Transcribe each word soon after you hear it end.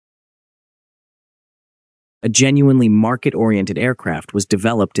A genuinely market-oriented aircraft was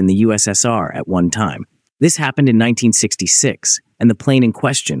developed in the USSR at one time. This happened in 1966, and the plane in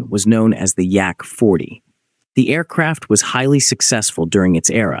question was known as the Yak-40. The aircraft was highly successful during its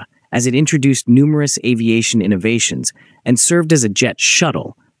era, as it introduced numerous aviation innovations and served as a jet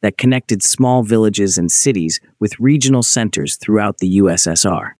shuttle that connected small villages and cities with regional centers throughout the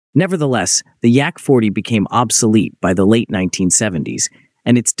USSR. Nevertheless, the Yak-40 became obsolete by the late 1970s,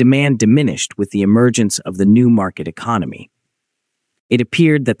 and its demand diminished with the emergence of the new market economy. It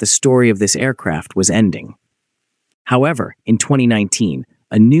appeared that the story of this aircraft was ending. However, in 2019,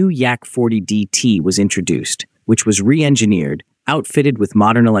 a new Yak-40 DT was introduced, which was re-engineered, outfitted with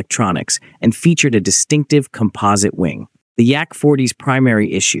modern electronics, and featured a distinctive composite wing. The Yak-40's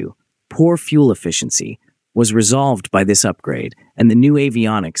primary issue, poor fuel efficiency, was resolved by this upgrade, and the new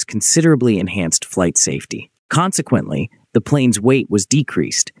avionics considerably enhanced flight safety. Consequently, the plane's weight was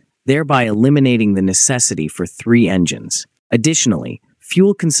decreased, thereby eliminating the necessity for 3 engines. Additionally,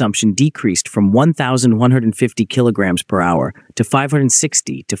 fuel consumption decreased from 1,150 kilograms per hour to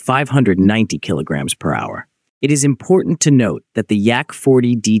 560 to 590 kilograms per hour. It is important to note that the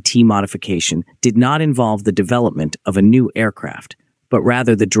Yak-40 DT modification did not involve the development of a new aircraft, but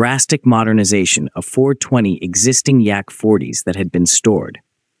rather the drastic modernization of 420 existing Yak-40s that had been stored.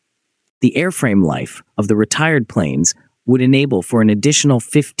 The airframe life of the retired planes would enable for an additional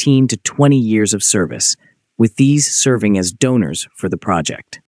 15 to 20 years of service, with these serving as donors for the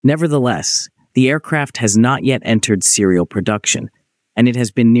project. Nevertheless, the aircraft has not yet entered serial production, and it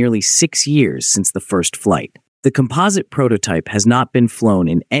has been nearly 6 years since the first flight. The composite prototype has not been flown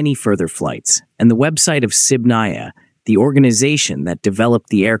in any further flights, and the website of SibNIA, the organization that developed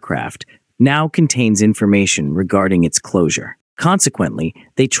the aircraft, now contains information regarding its closure. Consequently,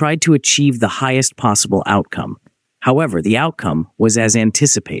 they tried to achieve the highest possible outcome. However, the outcome was as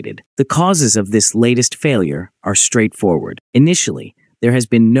anticipated. The causes of this latest failure are straightforward. Initially, there has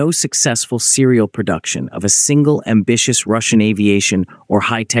been no successful serial production of a single ambitious Russian aviation or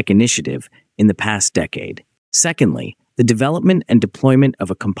high-tech initiative in the past decade. Secondly, the development and deployment of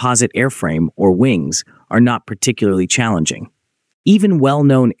a composite airframe or wings are not particularly challenging. Even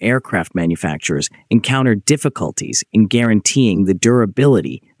well-known aircraft manufacturers encounter difficulties in guaranteeing the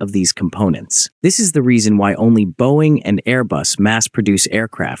durability of these components. This is the reason why only Boeing and Airbus mass-produce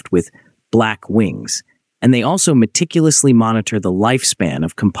aircraft with black wings, and they also meticulously monitor the lifespan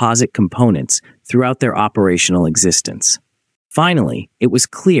of composite components throughout their operational existence. Finally, it was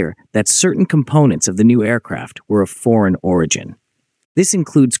clear that certain components of the new aircraft were of foreign origin. This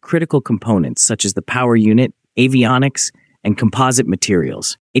includes critical components such as the power unit, avionics, and composite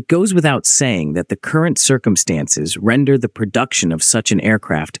materials. It goes without saying that the current circumstances render the production of such an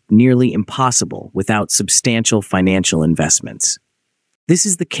aircraft nearly impossible without substantial financial investments. This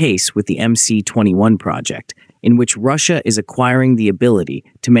is the case with the MC-21 project, in which Russia is acquiring the ability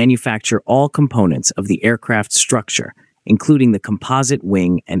to manufacture all components of the aircraft structure, including the composite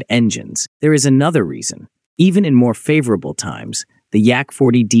wing and engines. There is another reason. Even in more favorable times, the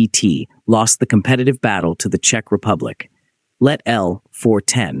Yak-40 DT lost the competitive battle to the Czech Republic. Let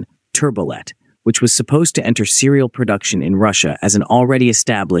L-410 Turbolet, which was supposed to enter serial production in Russia as an already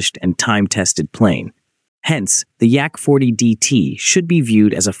established and time-tested plane. Hence, the Yak-40 DT should be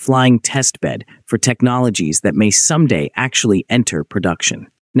viewed as a flying testbed for technologies that may someday actually enter production.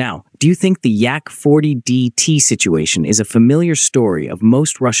 Now, do you think the Yak-40 DT situation is a familiar story of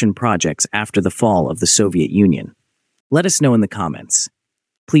most Russian projects after the fall of the Soviet Union? Let us know in the comments.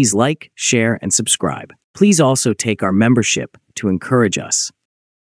 Please like, share, and subscribe. Please also take our membership to encourage us.